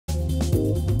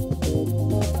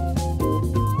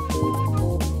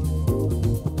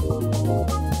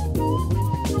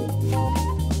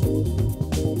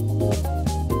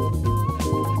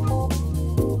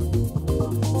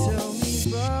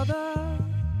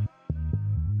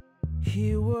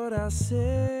Hear what I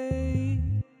say.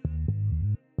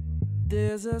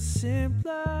 There's a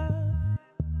simpler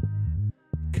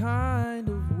kind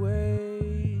of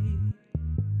way.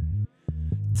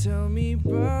 Tell me,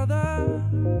 brother,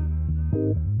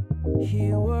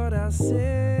 hear what I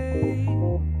say.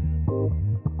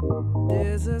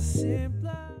 There's a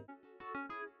simpler.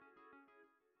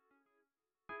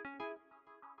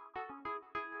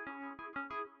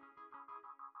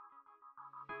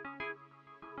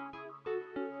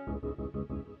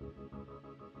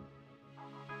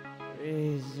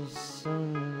 Rays of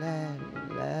sunlight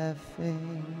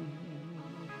laughing.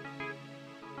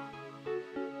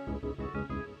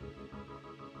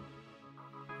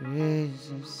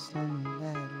 Rays of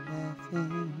sunlight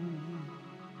laughing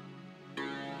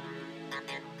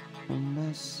on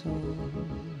my soul.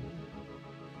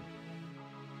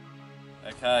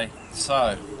 Okay,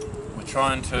 so we're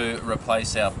trying to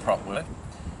replace our prop work.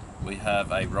 We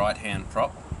have a right-hand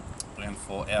prop, and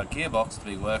for our gearbox to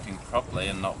be working properly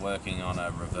and not working on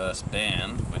a reverse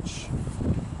band, which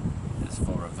is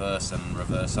for reverse and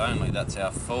reverse only, that's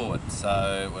our forward.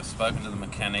 So we've spoken to the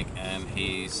mechanic and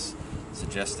he's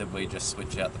suggested we just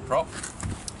switch out the prop.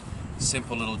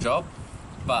 Simple little job,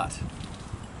 but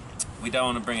we don't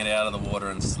want to bring it out of the water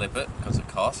and slip it because it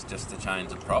costs just to change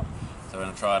the prop. So we're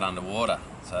going to try it underwater.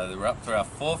 So we're up to our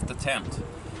 4th attempt.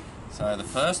 So the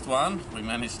first one, we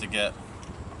managed to get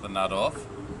the nut off,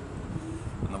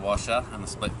 and the washer and the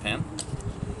split pin.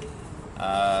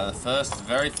 The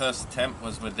very first attempt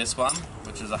was with this one,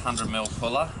 which is a 100mm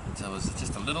puller. So it was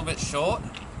just a little bit short.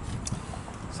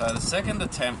 So the second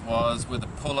attempt was with a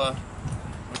puller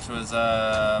which was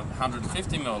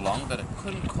 150mm long, but it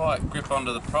couldn't quite grip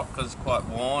onto the prop because it's quite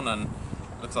worn and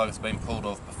looks like it's been pulled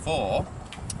off before.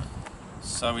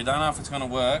 So we don't know if it's going to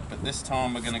work, but this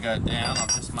time we're going to go down.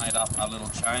 I've just made up a little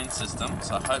chain system,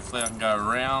 so hopefully I can go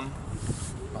around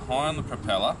behind the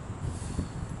propeller.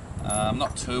 I'm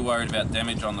not too worried about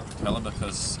damage on the propeller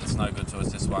because it's no good to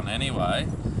us this one anyway.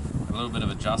 A little bit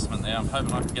of adjustment there. I'm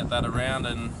hoping I can get that around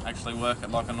and actually work it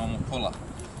like a normal puller.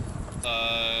 So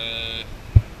I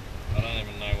don't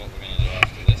even know what we're going to do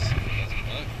after this if it doesn't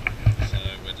work. So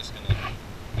we're just going to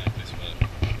make this work.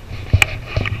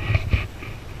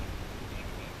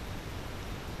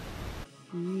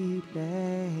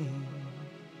 Healing.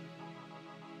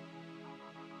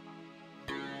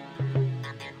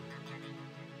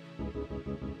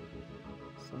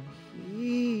 Some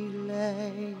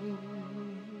healing.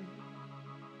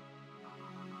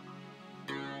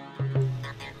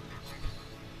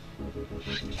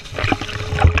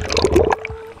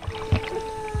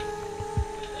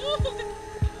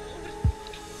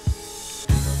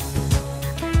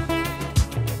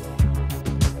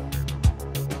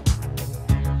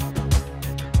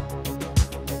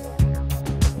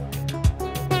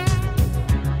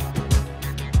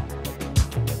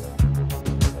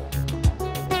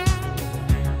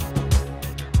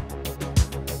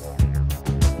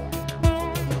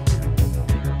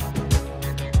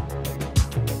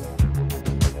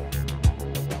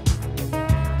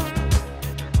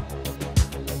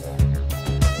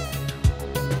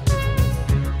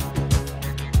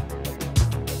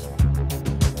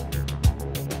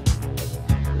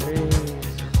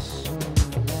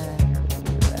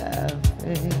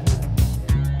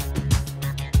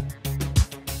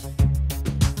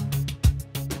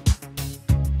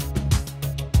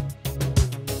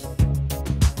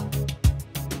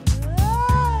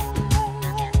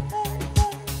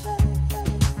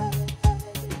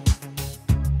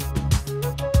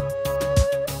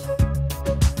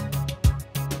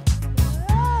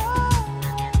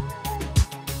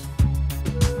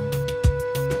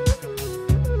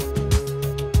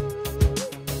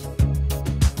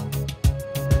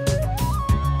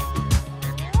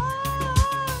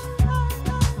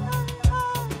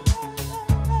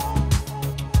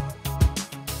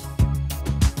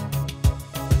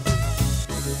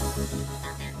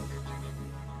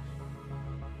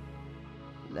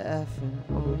 Laughing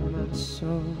on my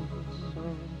soul.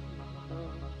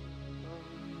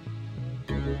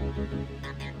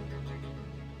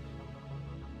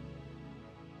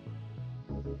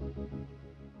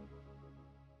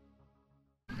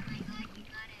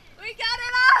 We got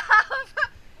it off!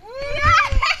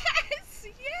 Yes!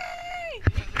 Yay! It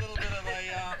was a little bit of a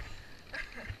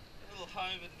little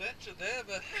home adventure there,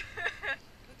 but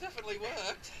it definitely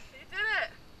worked. You did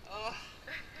it! Oh,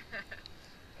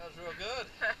 that was real good.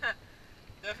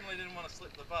 Definitely didn't want to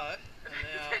slip the boat. And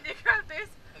now Can you grab this?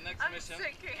 the next I'm mission.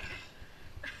 sinking.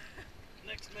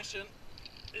 Next mission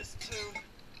is to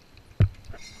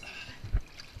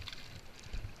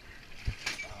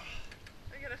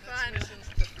We're gonna find mission's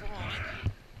to find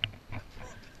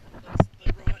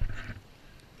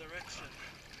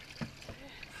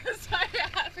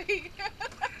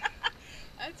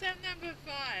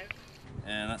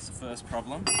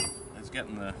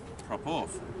getting the prop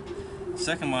off.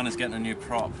 Second one is getting a new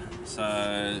prop.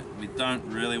 So we don't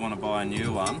really want to buy a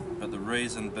new one, but the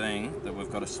reason being that we've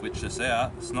got to switch this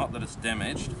out. It's not that it's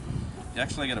damaged. You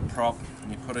actually get a prop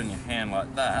and you put it in your hand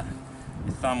like that.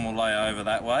 Your thumb will lay over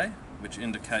that way, which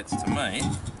indicates to me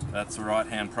that's a right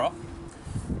hand prop.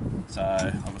 So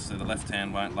obviously the left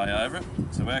hand won't lay over it.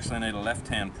 So we actually need a left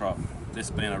hand prop. This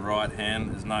being a right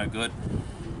hand is no good.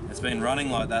 It's been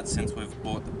running like that since we've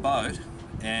bought the boat,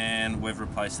 and we've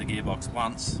replaced the gearbox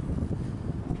once.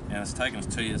 And it's taken us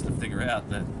 2 years to figure out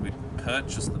that we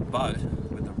purchased the boat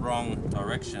with the wrong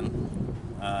direction.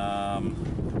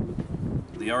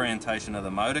 The orientation of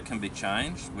the motor can be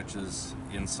changed, which is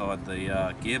inside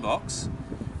the gearbox,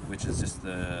 which is just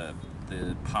the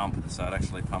pump, so it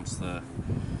actually pumps the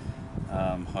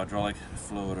hydraulic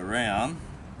fluid around,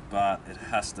 but it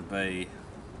has to be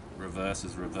reverse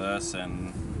is reverse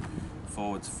and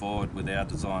forward's forward with our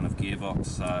design of gearbox,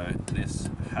 so this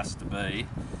has to be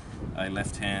a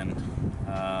left-hand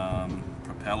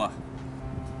propeller.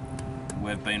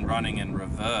 We've been running in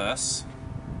reverse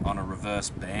on a reverse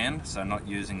band, so not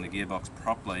using the gearbox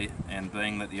properly, and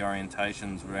being that the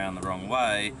orientation's around the wrong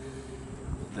way,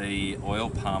 the oil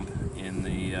pump in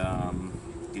the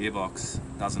gearbox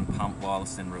doesn't pump while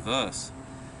it's in reverse.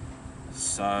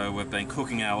 So we've been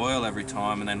cooking our oil every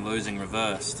time and then losing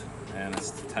reversed, and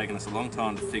it's taken us a long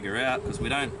time to figure out, because we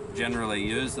don't generally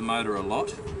use the motor a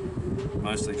lot,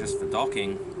 mostly just for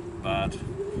docking, but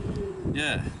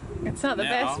yeah. It's not the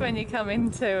best when you come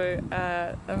into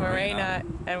a marina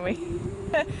and we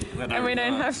and we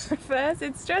don't have reverse.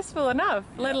 It's stressful enough,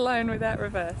 let alone without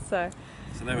reverse. So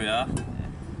there we are.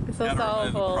 It's all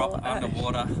solvable. Prop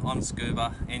underwater, on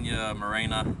scuba, in your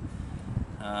marina.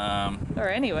 Or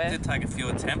anywhere. It did take a few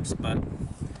attempts, but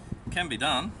it can be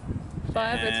done.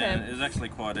 5 attempts. It was actually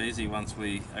quite easy once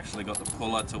we actually got the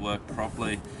puller to work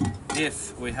properly.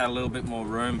 If we had a little bit more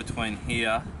room between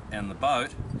here and the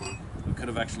boat, we could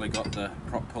have actually got the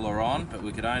prop puller on, but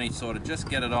we could only sort of just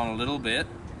get it on a little bit,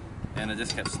 and it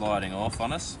just kept sliding off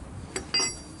on us.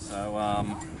 So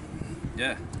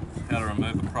yeah, how to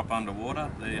remove a prop underwater,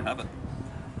 there you have it.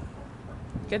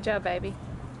 Good job, baby.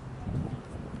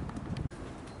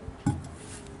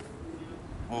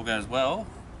 All goes well,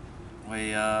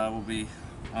 we will be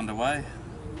underway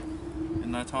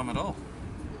in no time at all.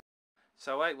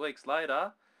 So 8 weeks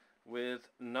later, with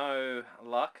no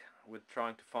luck with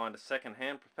trying to find a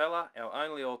second-hand propeller, our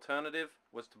only alternative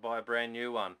was to buy a brand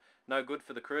new one. No good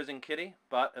for the cruising kitty,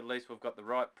 but at least we've got the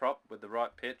right prop with the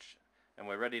right pitch and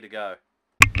we're ready to go.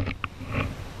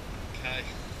 Okay,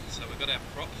 so we've got our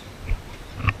prop.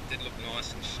 It did look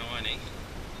nice and shiny.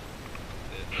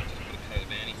 I just put a coat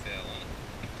of anti-foul on it.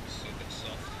 It's still a bit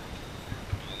soft.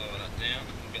 I'll lower that down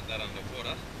and get that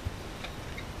underwater.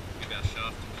 Give our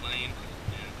shaft a clean,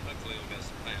 and hopefully all goes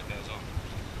to plan it goes on.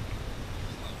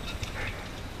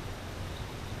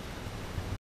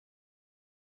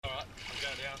 Alright, we'll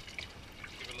go down,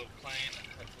 give it a little clean,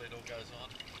 hopefully it all goes on.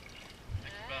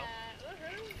 Thank you, Belle.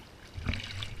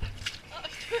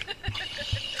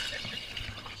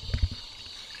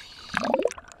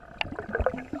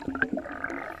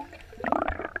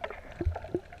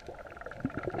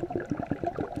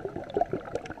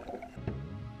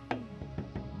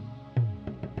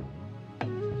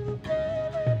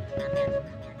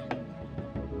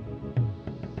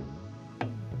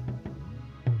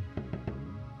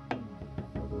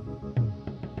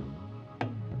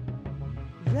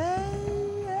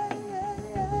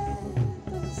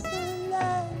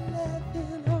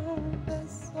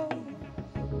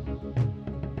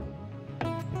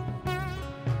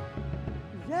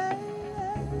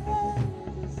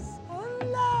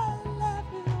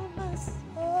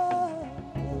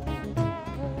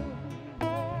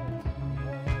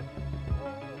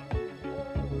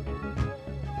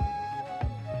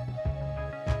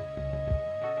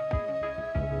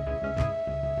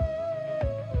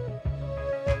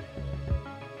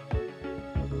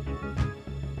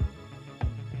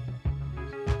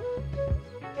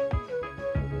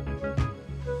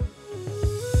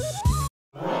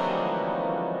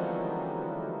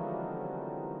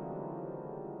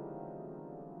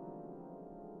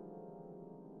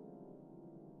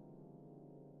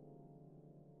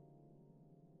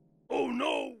 Oh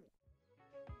no!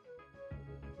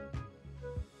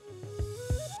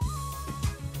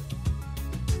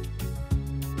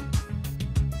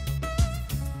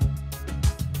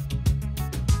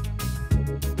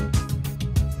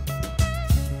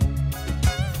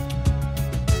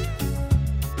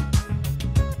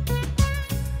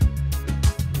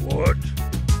 What?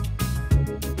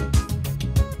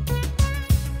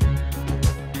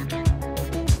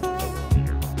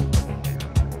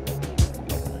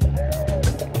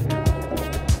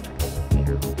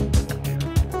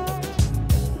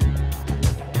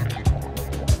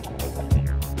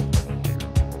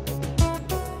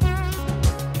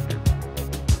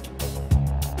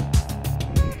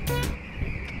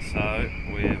 So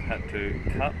we've had to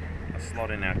cut a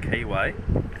slot in our keyway.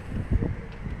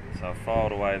 So I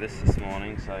filed away this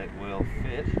morning so it will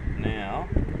fit now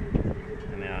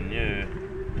in our new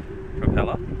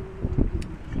propeller,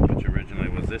 which originally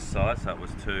was this size, so it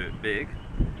was too big.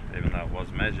 Even though it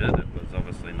was measured, it was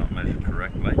obviously not measured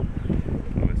correctly.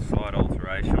 But with slight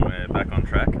alteration, we're back on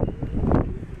track.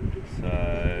 So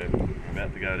I'm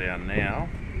about to go down now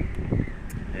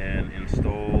and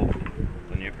install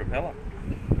the new propeller.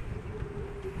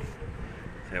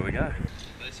 So here we go.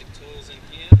 Basic tools in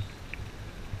here.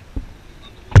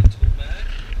 Underwater tool bag.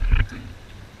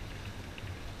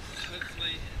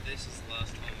 Hopefully this is the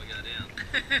last time we go down.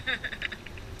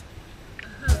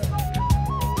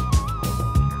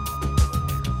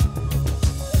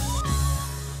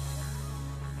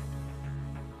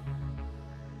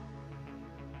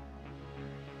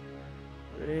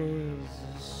 Raise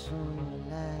the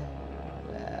sunlight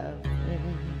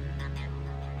laughing.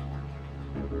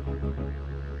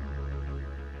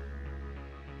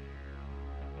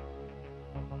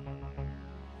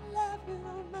 Laughing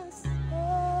on my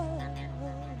soul.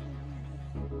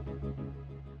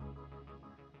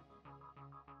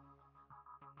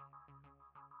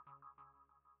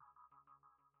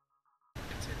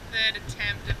 It's a third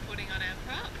attempt at putting on our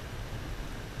prop.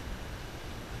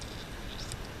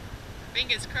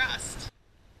 Fingers crossed.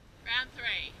 Round 3.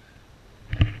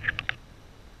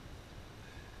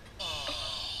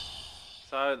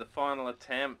 So the final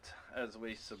attempt as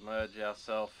we submerge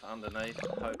ourselves underneath,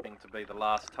 hoping to be the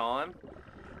last time.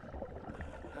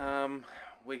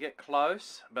 We get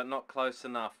close, but not close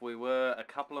enough. We were a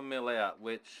couple of mil out,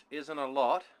 which isn't a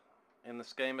lot in the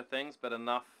scheme of things, but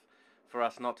enough for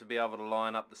us not to be able to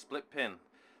line up the split pin.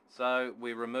 So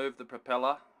we removed the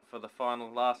propeller for the final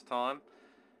last time,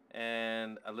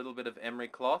 and a little bit of emery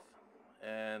cloth,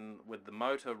 and with the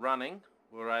motor running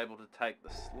we were able to take the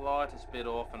slightest bit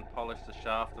off and polish the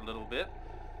shaft a little bit,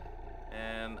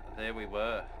 and there we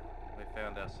were. We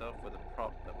found ourselves with a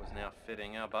prop that was now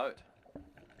fitting our boat.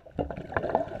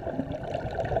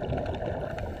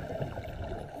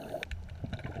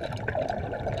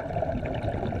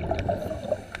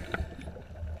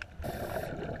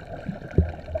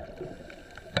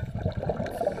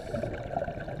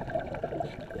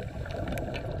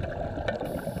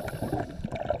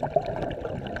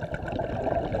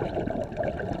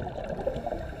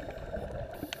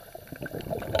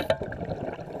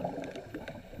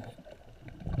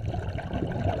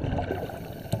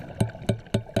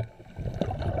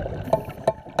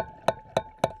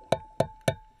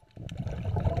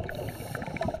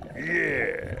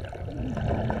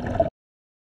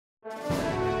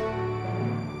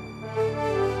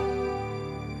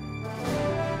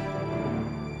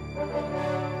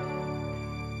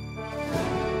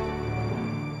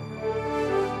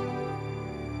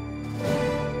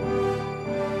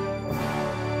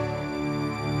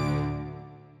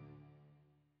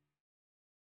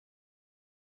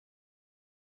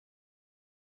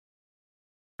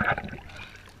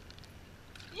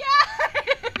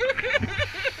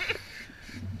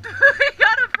 We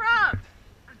got a prop!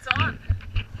 It's on.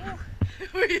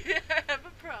 We have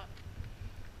a prop.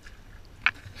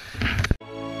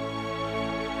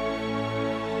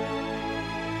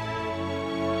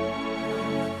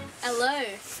 Hello.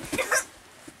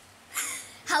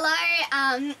 Hello,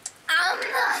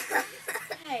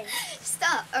 Hey.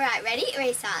 Stop. Alright, ready?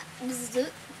 Restart.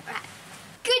 Right.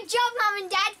 Good job, Mum and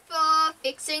Dad, for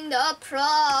fixing the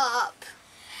prop.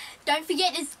 Don't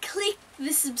forget to click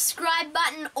the subscribe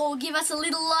button or give us a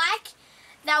little like.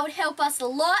 That would help us a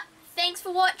lot. Thanks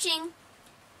for watching.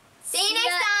 See you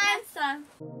next time.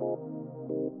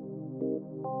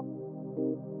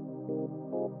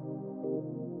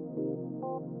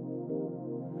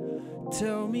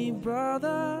 Tell me,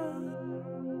 brother,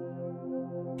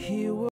 he